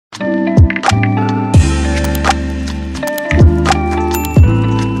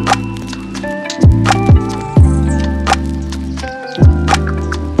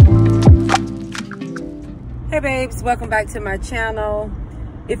babes, welcome back to my channel.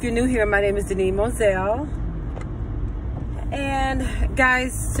 If you're new here, my name is Denim Moselle. And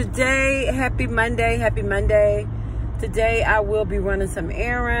guys, today, happy Monday. Today I will be running some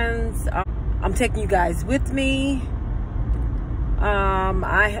errands. I'm taking you guys with me.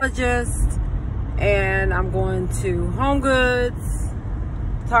 I just and I'm going to Home Goods,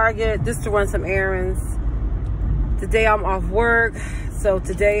 Target, just to run some errands. Today I'm off work, so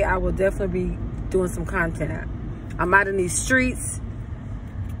today I will definitely be doing some content. I'm out in these streets.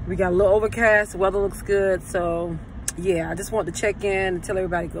 We got a little overcast, weather looks good, so yeah, I just want to check in and tell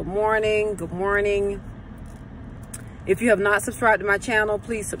everybody good morning. If you have not subscribed to my channel,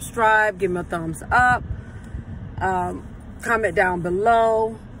 please subscribe, give me a thumbs up, comment down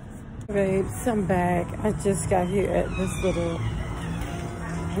below. Babes, I'm back. I just got here at this little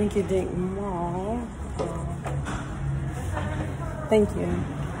rinky-dink mall. Thank you.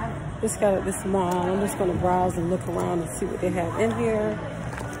 Just got at this mall. I'm just gonna browse and look around and see what they have in here.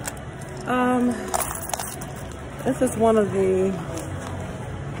 This is one of the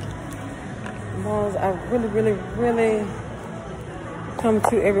malls I really come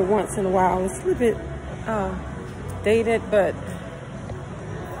to every once in a while. It's a little bit dated, but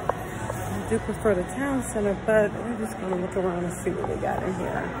I do prefer the town center, but I'm just gonna look around and see what they got in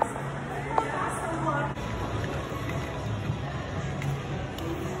here.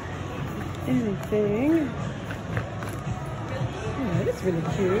 Anything. Yeah, that's really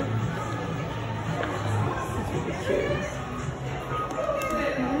cute. That's really cute.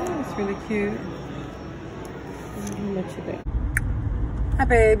 Yeah, it's really cute. How much of it? Hi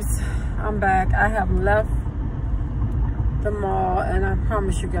babes, I'm back. I have left the mall and I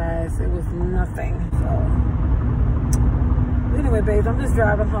promise you guys it was nothing. So anyway babes, I'm just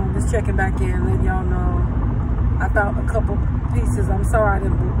driving home, just checking back in, letting y'all know I found a couple pieces. I'm sorry I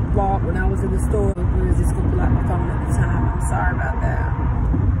didn't vlog when I was in the store. I was just gonna pull out my phone at the time. I'm sorry about that.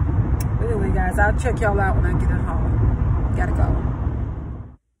 But anyway, guys, I'll check y'all out when I get at home. Gotta go.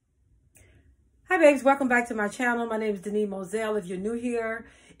 Hi, babes. Welcome back to my channel. My name is Denim Moselle. If you're new here,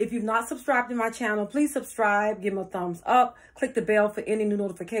 if you've not subscribed to my channel, please subscribe. Give me a thumbs up. Click the bell for any new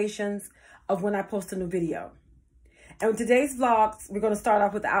notifications of when I post a new video. And with today's vlogs, we're going to start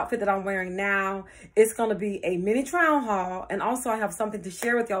off with the outfit that I'm wearing now. It's going to be a mini try-on haul. And also I have something to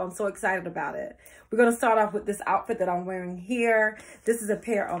share with y'all. I'm so excited about it. We're going to start off with this outfit that I'm wearing here. This is a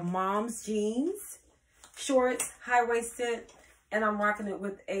pair of Mom's jeans, shorts, high-waisted. And I'm rocking it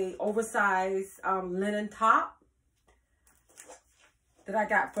with a oversized linen top that I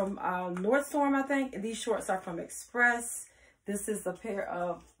got from Nordstrom, I think. And these shorts are from Express. This is a pair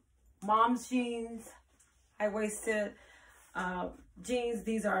of Mom's jeans, high-waisted jeans.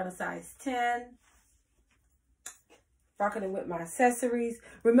 These are in a size 10. Rocking it with my accessories.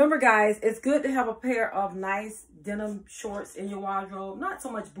 Remember, guys, it's good to have a pair of nice denim shorts in your wardrobe. Not so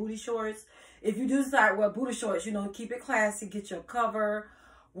much booty shorts. If you do decide to wear booty shorts, you know, keep it classy. Get your cover,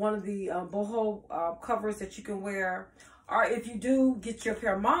 one of the boho covers that you can wear. Or if you do, get your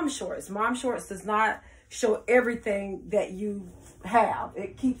pair of mom shorts. Mom shorts does not show everything that you have.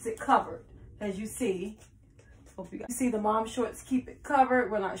 It keeps it covered, as you see. Hope you guys see the mom shorts keep it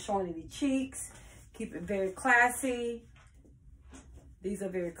covered. We're not showing any cheeks. Keep it very classy. These are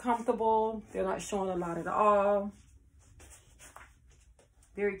very comfortable. They're not showing a lot at all.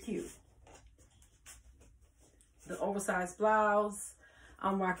 Very cute. The oversized blouse.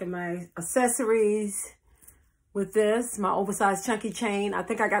 I'm rocking my accessories with this. My oversized chunky chain. I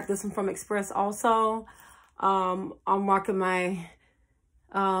think I got this one from Express also. I'm rocking my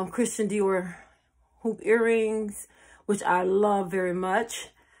Christian Dior hoop earrings, which I love very much,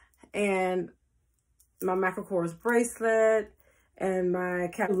 and my Michael Kors bracelet, and my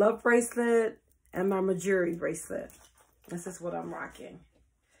Love bracelet, and my Majuri bracelet. This is what I'm rocking.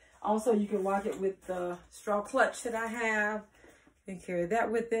 Also, you can rock it with the straw clutch that I have. You can carry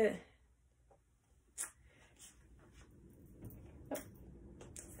that with it. It's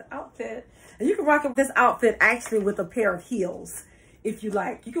the outfit. And you can rock it with this outfit actually with a pair of heels. If you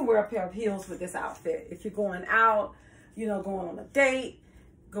like, you can wear a pair of heels with this outfit. If you're going out, you know, going on a date,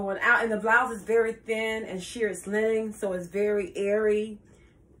 going out. And the blouse is very thin and sheer. It's linen, so it's very airy.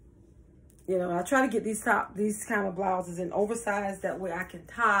 You know, I try to get these kind of blouses in oversized. That way I can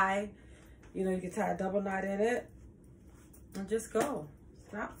tie. You know, you can tie a double knot in it. And just go.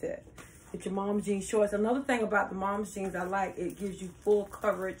 It's an outfit. Get your mom's jeans shorts. Another thing about the mom's jeans I like, it gives you full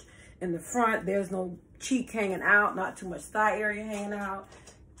coverage in the front. There's no cheek hanging out, not too much thigh area hanging out.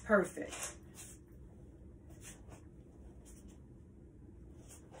 Perfect.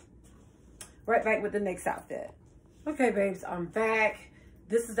 Right back with the next outfit. Okay, babes, I'm back.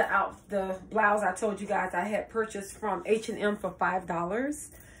 This is the blouse I told you guys I had purchased from H&M for $5.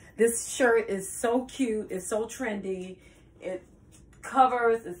 This shirt is so cute. It's so trendy. It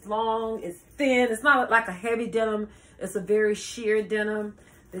covers, it's long, it's thin. It's not like a heavy denim. It's a very sheer denim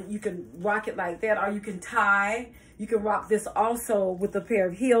that you can rock it like that, or you can tie. You can rock this also with a pair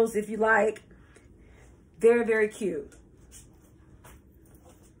of heels if you like. Very, very cute.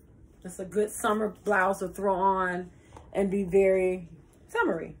 It's a good summer blouse to throw on and be very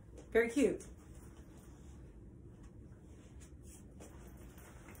summery. Very cute.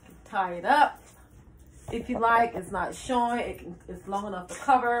 Tie it up if you like. It's not showing. It's long enough to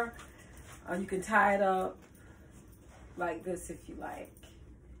cover. You can tie it up like this if you like.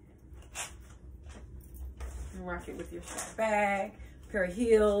 And rock it with your bag, pair of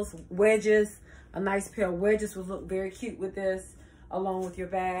heels, wedges. A nice pair of wedges would look very cute with this, along with your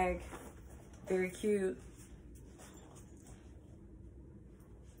bag. Very cute.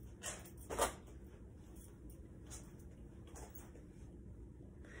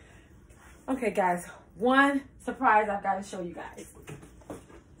 Okay, guys, one surprise I've got to show you guys. I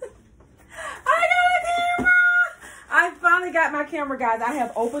got a camera! I finally got my camera, guys. I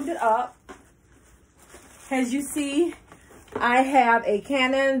have opened it up. As you see, I have a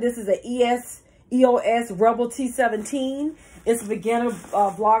Canon. This is an EOS Rebel T7. It's a beginner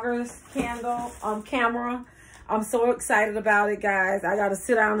vlogger's camera. I'm so excited about it, guys. I got to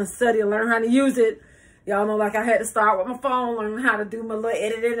sit down and study and learn how to use it. Y'all know, like, I had to start with my phone, learn how to do my little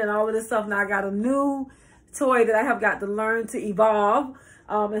editing and all of this stuff. Now I got a new toy that I have got to learn to evolve.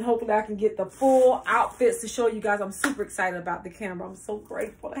 And hopefully I can get the full outfits to show you guys. I'm super excited about the camera. I'm so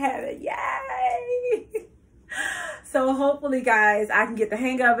grateful to have it. Yay! So hopefully, guys, I can get the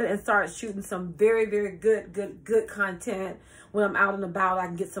hang of it and start shooting some very, very good content when I'm out and about. I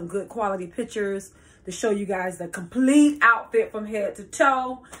can get some good quality pictures to show you guys the complete outfit from head to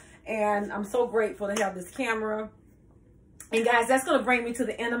toe. And I'm so grateful to have this camera. And guys, that's going to bring me to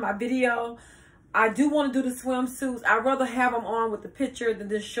the end of my video. I do want to do the swimsuits. I'd rather have them on with the picture than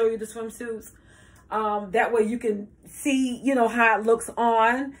just show you the swimsuits. That way you can see, you know, how it looks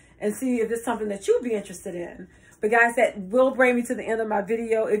on and see if it's something that you'd be interested in. But guys, that will bring me to the end of my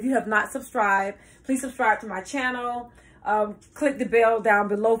video. If you have not subscribed, please subscribe to my channel. Click the bell down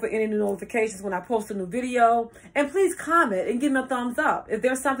below for any new notifications when I post a new video. And please comment and give me a thumbs up. If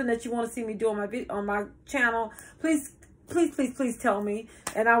there's something that you want to see me do on my channel, please tell me.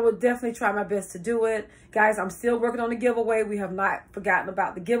 And I will definitely try my best to do it. Guys, I'm still working on the giveaway. We have not forgotten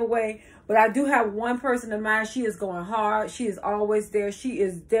about the giveaway. But I do have one person in mind. She is going hard. She is always there. She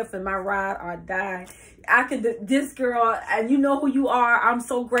is definitely my ride or die. This girl, and you know who you are. I'm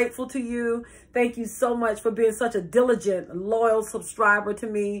so grateful to you. Thank you so much for being such a diligent, loyal subscriber to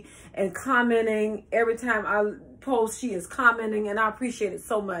me and commenting every time I post. She is commenting, and I appreciate it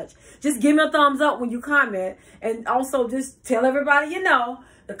so much. Just give me a thumbs up when you comment, and also just tell everybody you know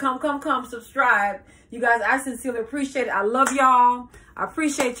to come subscribe. You guys, I sincerely appreciate it. I love y'all. I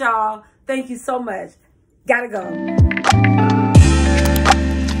appreciate y'all. Thank you so much. Gotta go.